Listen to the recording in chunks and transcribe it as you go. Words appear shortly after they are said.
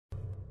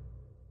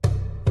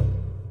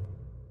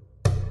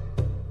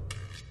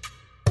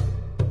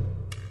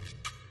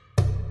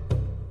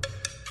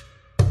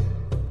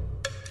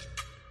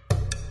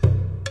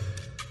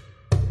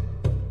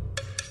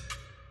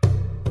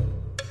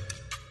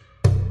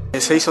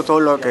Se hizo todo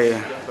lo que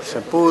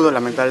se pudo,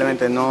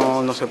 lamentablemente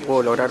no se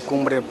pudo lograr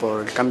cumbre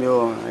por el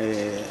cambio,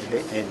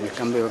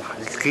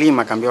 el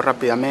clima cambió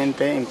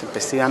rápidamente,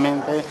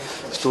 intempestivamente.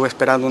 Estuve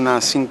esperando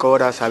unas 5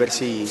 horas a ver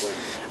si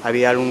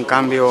había algún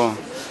cambio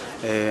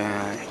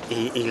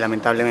y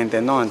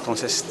lamentablemente no,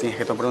 entonces tienes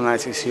que tomar una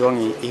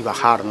decisión y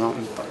bajar, ¿no?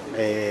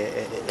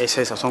 Es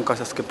eso, son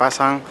cosas que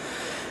pasan,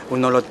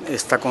 uno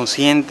está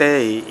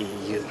consciente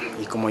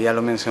y como ya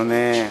lo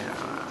mencioné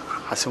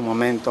hace un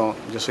momento,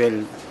 yo soy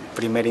el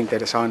primer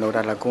interesado en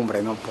lograr la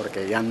cumbre, ¿no?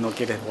 Porque ya no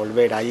quieres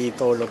volver ahí,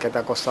 todo lo que te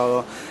ha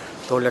costado,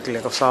 todo lo que le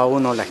ha costado a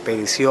uno, la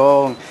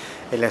expedición,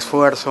 el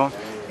esfuerzo,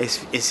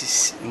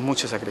 es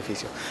mucho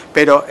sacrificio,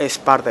 pero es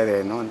parte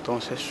de, ¿no?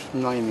 Entonces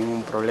no hay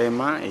ningún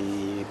problema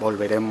y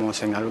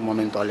volveremos en algún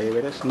momento al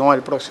Everest, no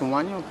el próximo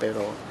año, pero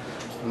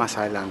más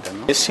adelante,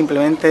 ¿no? Es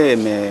simplemente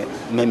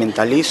me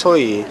mentalizo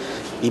y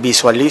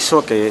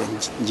visualizo que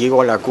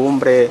llego a la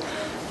cumbre,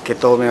 que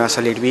todo me va a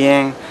salir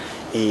bien.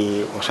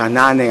 Y, o sea,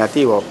 nada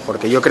negativo,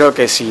 porque yo creo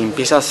que si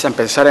empiezas a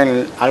pensar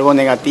en algo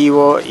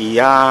negativo y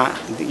ya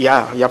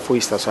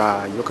fuiste, o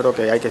sea, yo creo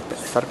que hay que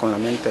estar con la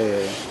mente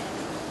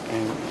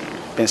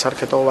en pensar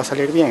que todo va a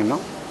salir bien, ¿no?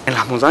 En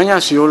las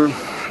montañas yo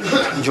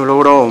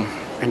logro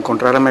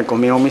encontrarme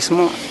conmigo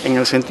mismo, en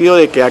el sentido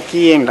de que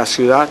aquí en la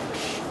ciudad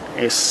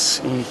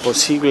es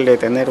imposible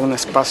tener un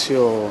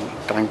espacio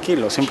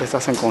tranquilo, siempre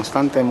estás en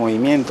constante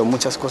movimiento,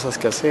 muchas cosas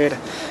que hacer,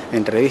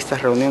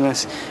 entrevistas,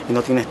 reuniones, y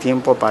no tienes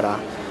tiempo para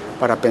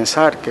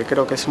pensar, que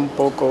creo que es un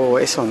poco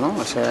eso, ¿no?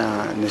 O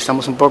sea,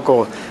 necesitamos un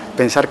poco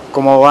pensar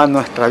cómo va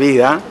nuestra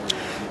vida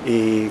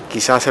y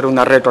quizás hacer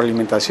una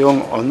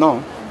retroalimentación o no.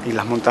 Y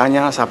las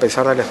montañas, a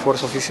pesar del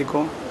esfuerzo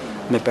físico,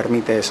 me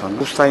permite eso, ¿no? Me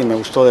gusta y me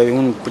gustó desde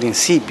un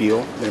principio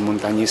del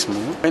montañismo,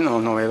 ¿no? Bueno,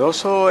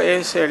 novedoso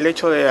es el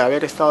hecho de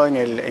haber estado en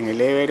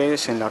el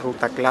Everest, en la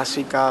ruta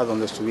clásica,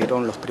 donde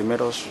estuvieron los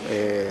primeros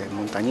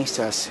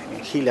montañistas,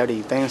 Hillary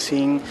y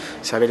Tenzing,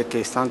 saber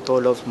que están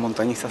todos los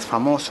montañistas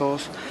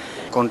famosos.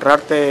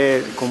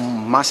 Encontrarte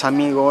con más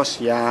amigos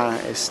ya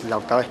es la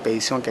 8ª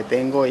expedición que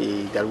tengo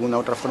y de alguna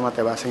u otra forma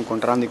te vas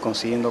encontrando y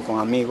consiguiendo con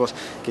amigos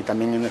que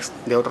también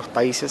de otros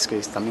países que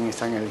también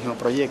están en el mismo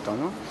proyecto,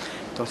 ¿no?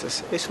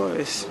 Entonces eso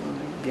es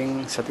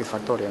bien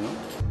satisfactorio,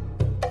 ¿no?